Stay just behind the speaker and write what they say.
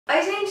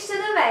gente,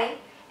 tudo bem?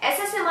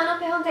 Essa semana eu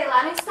perguntei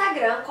lá no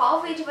Instagram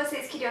qual vídeo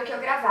vocês queriam que eu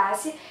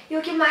gravasse e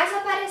o que mais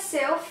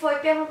apareceu foi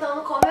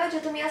perguntando como eu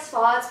edito minhas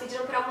fotos,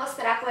 pedindo pra eu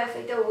mostrar qual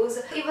efeito eu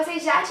uso. E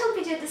vocês já tinham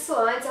pedido isso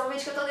antes, é um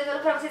vídeo que eu tô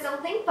devendo pra vocês há um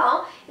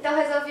tempão, então eu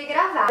resolvi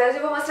gravar. Hoje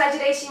eu vou mostrar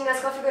direitinho as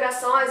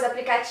configurações, os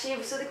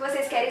aplicativos, tudo que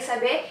vocês querem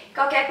saber.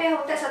 Qualquer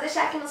pergunta é só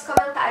deixar aqui nos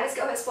comentários que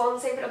eu respondo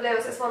sem problema,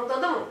 eu respondo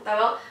todo mundo, tá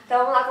bom? Então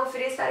vamos lá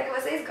conferir, espero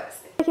que vocês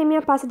gostem. Aqui é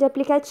minha pasta de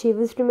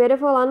aplicativos. Primeiro eu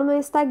vou lá no meu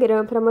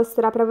Instagram para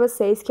mostrar para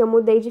vocês que eu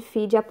mudei de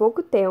feed há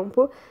pouco tempo.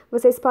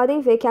 Vocês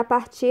podem ver que a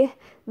partir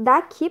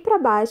daqui para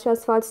baixo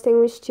as fotos têm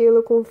um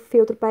estilo com um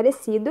filtro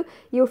parecido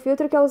e o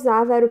filtro que eu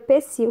usava era o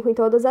P5 em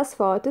todas as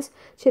fotos,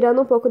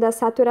 tirando um pouco da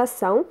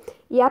saturação.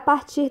 E a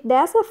partir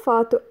dessa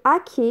foto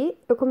aqui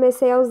eu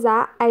comecei a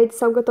usar a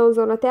edição que eu estou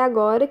usando até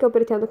agora, que eu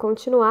pretendo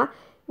continuar.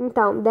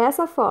 Então,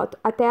 dessa foto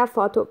até a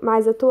foto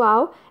mais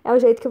atual, é o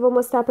jeito que eu vou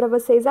mostrar pra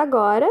vocês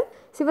agora.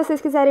 Se vocês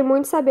quiserem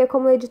muito saber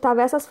como eu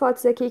editava essas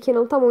fotos aqui, que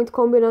não estão muito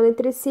combinando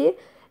entre si,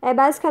 é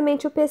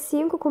basicamente o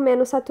P5 com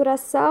menos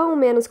saturação,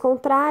 menos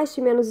contraste,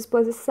 menos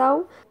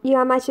exposição e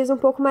uma matiz um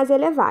pouco mais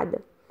elevada.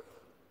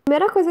 A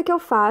primeira coisa que eu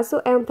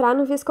faço é entrar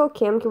no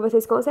ViscoCam, que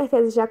vocês com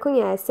certeza já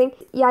conhecem,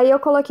 e aí eu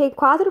coloquei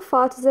 4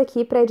 fotos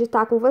aqui pra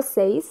editar com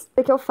vocês.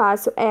 O que eu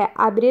faço é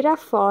abrir a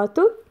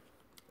foto,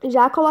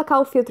 já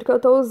colocar o filtro que eu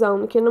tô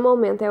usando, que no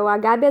momento é o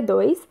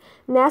HB2.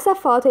 Nessa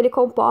foto ele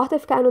comporta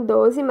ficar no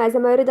 12, mas a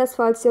maioria das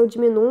fotos eu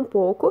diminuo um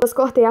pouco. Eu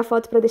cortei a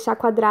foto para deixar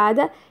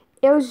quadrada.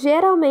 Eu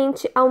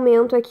geralmente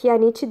aumento aqui a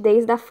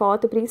nitidez da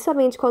foto,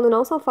 principalmente quando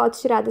não são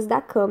fotos tiradas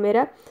da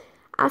câmera.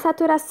 A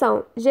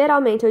saturação,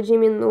 geralmente eu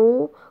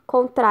diminuo,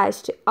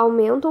 contraste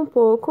aumento um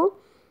pouco.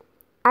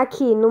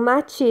 Aqui no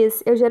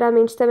matiz eu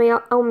geralmente também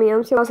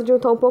aumento, eu gosto de um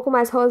tom um pouco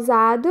mais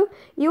rosado.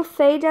 E o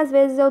fade às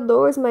vezes eu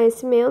dou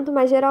esmaecimento,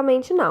 mas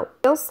geralmente não.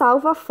 Eu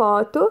salvo a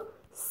foto,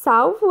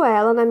 salvo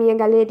ela na minha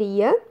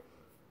galeria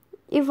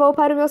e vou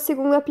para o meu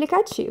segundo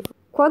aplicativo.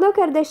 Quando eu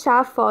quero deixar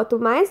a foto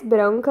mais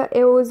branca,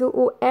 eu uso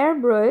o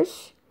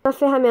Airbrush, uma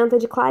ferramenta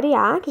de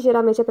clarear, que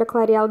geralmente é para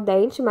clarear o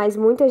dente, mas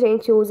muita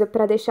gente usa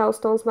para deixar os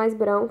tons mais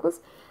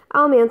brancos.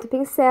 Aumento o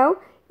pincel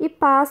e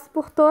passo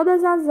por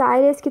todas as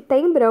áreas que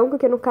tem branco,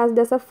 que no caso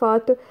dessa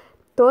foto,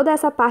 toda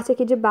essa parte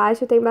aqui de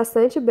baixo tem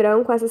bastante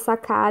branco, essa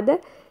sacada.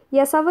 E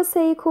é só você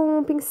ir com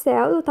um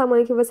pincel do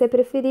tamanho que você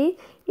preferir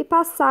e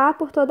passar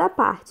por toda a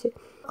parte,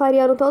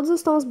 clareando todos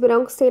os tons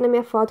brancos que tem na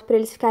minha foto para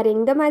eles ficarem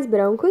ainda mais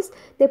brancos.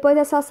 Depois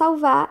é só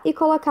salvar e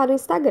colocar no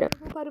Instagram.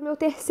 Vou para o meu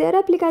terceiro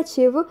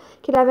aplicativo,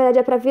 que na verdade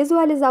é para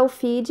visualizar o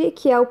feed,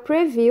 que é o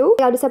Preview. O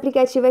legal desse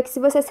aplicativo é que se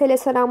você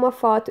selecionar uma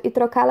foto e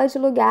trocá-la de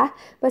lugar,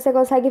 você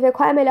consegue ver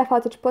qual é a melhor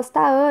foto de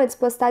postar antes,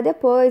 postar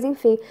depois,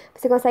 enfim.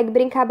 Você consegue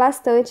brincar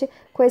bastante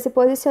com esse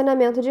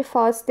posicionamento de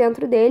fotos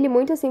dentro dele,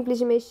 muito simples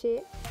de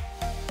mexer.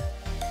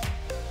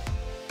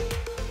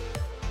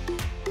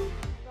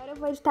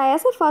 Vou editar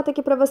essa foto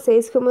aqui pra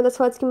vocês, que foi uma das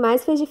fotos que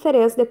mais fez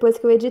diferença depois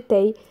que eu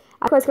editei.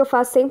 A coisa que eu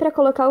faço sempre é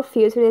colocar o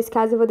filtro, nesse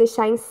caso eu vou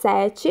deixar em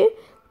 7.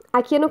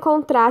 Aqui no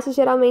contraste,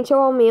 geralmente eu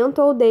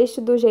aumento ou deixo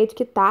do jeito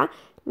que tá.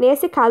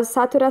 Nesse caso,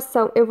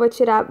 saturação, eu vou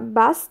tirar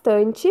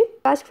bastante. Eu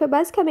acho que foi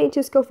basicamente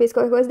isso que eu fiz,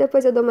 qualquer coisa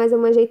depois eu dou mais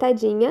uma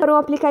ajeitadinha. Por um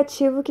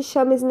aplicativo que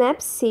chama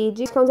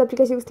Snapseed, que é um dos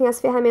aplicativos que tem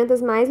as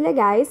ferramentas mais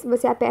legais.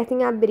 Você aperta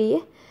em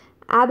abrir,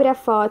 abre a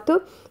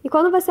foto e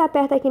quando você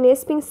aperta aqui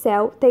nesse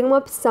pincel, tem uma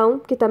opção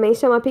que também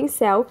chama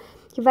pincel,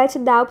 que vai te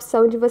dar a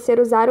opção de você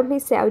usar um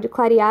pincel de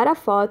clarear a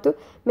foto,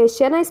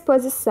 mexer na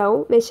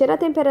exposição, mexer na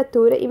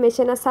temperatura e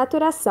mexer na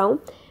saturação.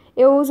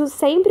 Eu uso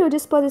sempre o de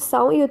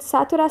exposição e o de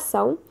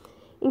saturação.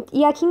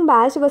 E aqui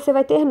embaixo você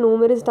vai ter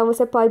números, então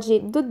você pode ir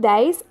do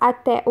 10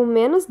 até o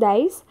menos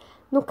 10.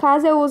 No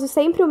caso eu uso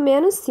sempre o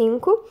menos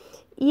 5.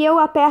 E eu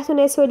aperto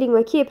nesse olhinho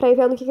aqui para ir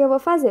vendo o que eu vou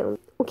fazendo.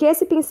 O que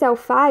esse pincel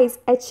faz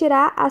é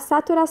tirar a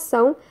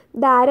saturação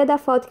da área da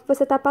foto que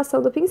você está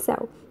passando o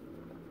pincel.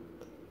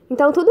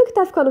 Então, tudo que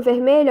está ficando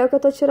vermelho é o que eu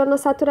estou tirando a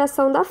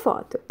saturação da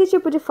foto. Esse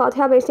tipo de foto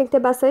realmente tem que ter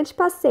bastante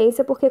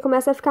paciência, porque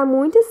começa a ficar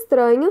muito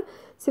estranho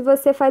se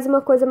você faz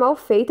uma coisa mal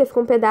feita, fica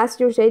um pedaço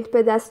de um jeito, um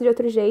pedaço de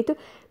outro jeito.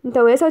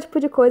 Então, esse é o tipo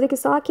de coisa que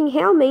só quem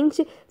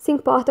realmente se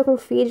importa com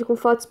feed, com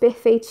fotos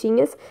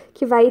perfeitinhas,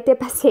 que vai ter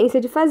paciência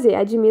de fazer.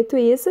 Admito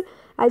isso.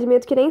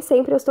 Admito que nem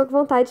sempre eu estou com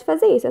vontade de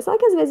fazer isso, é só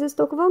que às vezes eu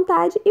estou com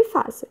vontade e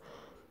faço.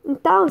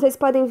 Então, vocês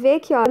podem ver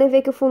que, ó, podem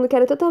ver que o fundo que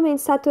era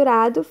totalmente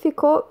saturado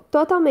ficou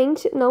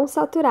totalmente não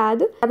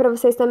saturado. Dá pra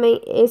vocês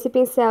também esse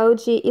pincel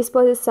de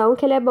exposição,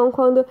 que ele é bom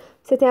quando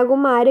você tem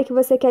alguma área que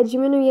você quer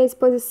diminuir a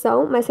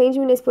exposição, mas sem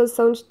diminuir a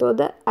exposição de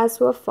toda a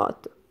sua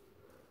foto.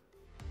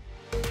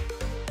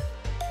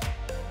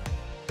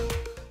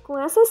 Com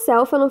essa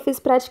selfie eu não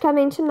fiz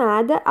praticamente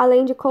nada,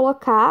 além de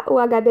colocar o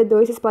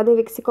HB2, vocês podem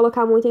ver que se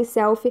colocar muito em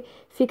selfie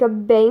fica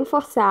bem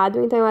forçado,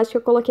 então eu acho que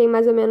eu coloquei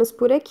mais ou menos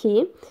por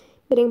aqui.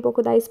 Tirei um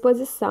pouco da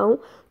exposição,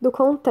 do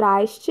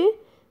contraste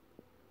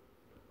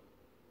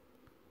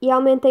e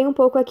aumentei um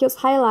pouco aqui os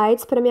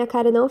highlights para minha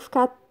cara não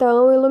ficar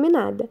tão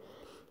iluminada.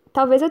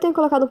 Talvez eu tenha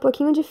colocado um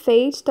pouquinho de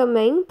fade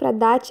também,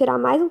 para tirar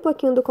mais um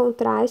pouquinho do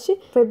contraste.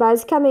 Foi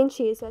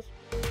basicamente isso.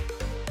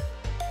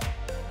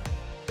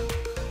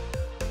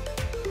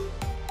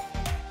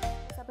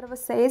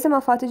 Vocês, é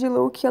uma foto de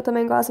look que eu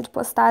também gosto de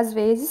postar às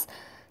vezes,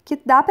 que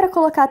dá pra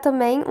colocar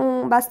também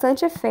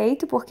bastante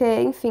efeito, porque,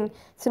 enfim,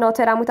 se não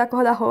alterar muito a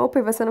cor da roupa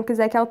e você não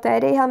quiser que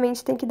altere, aí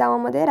realmente tem que dar uma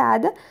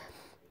moderada.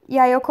 E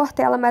aí eu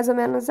cortei ela mais ou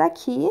menos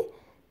aqui.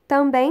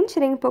 Também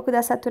tirei um pouco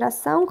da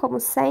saturação, como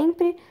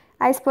sempre.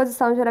 A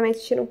exposição geralmente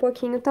tira um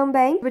pouquinho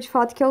também. De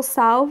foto que eu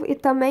salvo e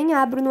também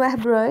abro no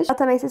airbrush.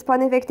 Também vocês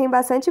podem ver que tem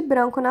bastante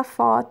branco na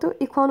foto.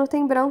 E quando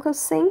tem branco eu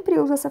sempre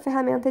uso essa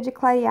ferramenta de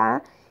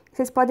clarear.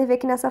 Vocês podem ver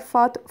que nessa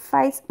foto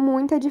faz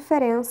muita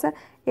diferença.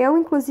 Eu,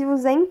 inclusive,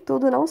 usei em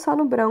tudo, não só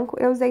no branco.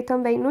 Eu usei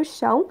também no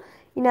chão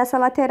e nessa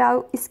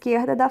lateral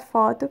esquerda da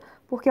foto,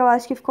 porque eu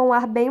acho que ficou um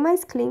ar bem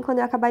mais clean. Quando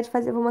eu acabar de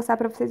fazer, eu vou mostrar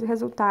pra vocês o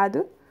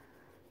resultado.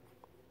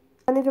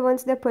 Podem ver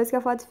antes e depois que a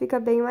foto fica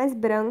bem mais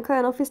branca.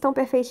 Eu não fiz tão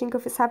perfeitinho, que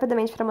eu fiz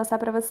rapidamente pra mostrar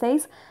pra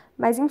vocês.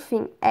 Mas,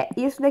 enfim, é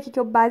isso daqui que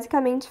eu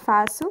basicamente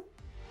faço.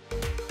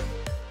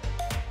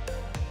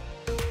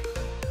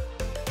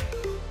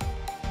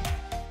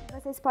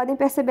 Vocês podem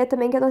perceber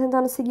também que eu tô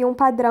tentando seguir um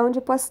padrão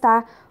de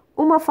postar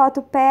uma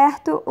foto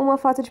perto, uma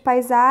foto de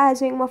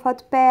paisagem, uma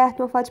foto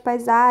perto, uma foto de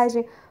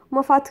paisagem,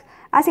 uma foto,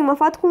 assim, uma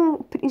foto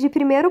de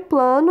primeiro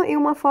plano e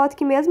uma foto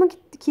que mesmo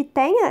que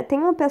tenha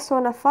uma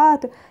pessoa na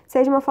foto,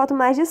 seja uma foto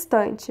mais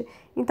distante.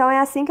 Então é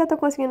assim que eu tô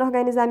conseguindo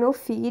organizar meu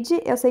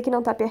feed. Eu sei que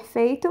não tá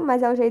perfeito,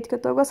 mas é o jeito que eu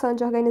tô gostando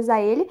de organizar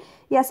ele.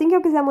 E assim que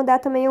eu quiser mudar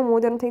também eu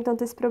mudo, eu não tenho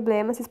tanto esse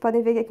problema. Vocês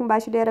podem ver que aqui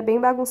embaixo ele era bem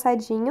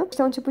bagunçadinho.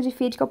 Este é um tipo de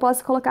feed que eu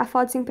posso colocar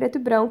fotos em preto e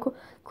branco.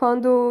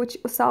 Quando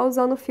só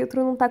usando o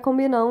filtro não tá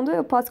combinando,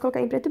 eu posso colocar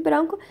em preto e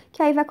branco,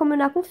 que aí vai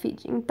combinar com o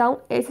feed. Então,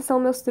 esses são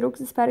meus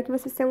truques, espero que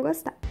vocês tenham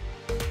gostado.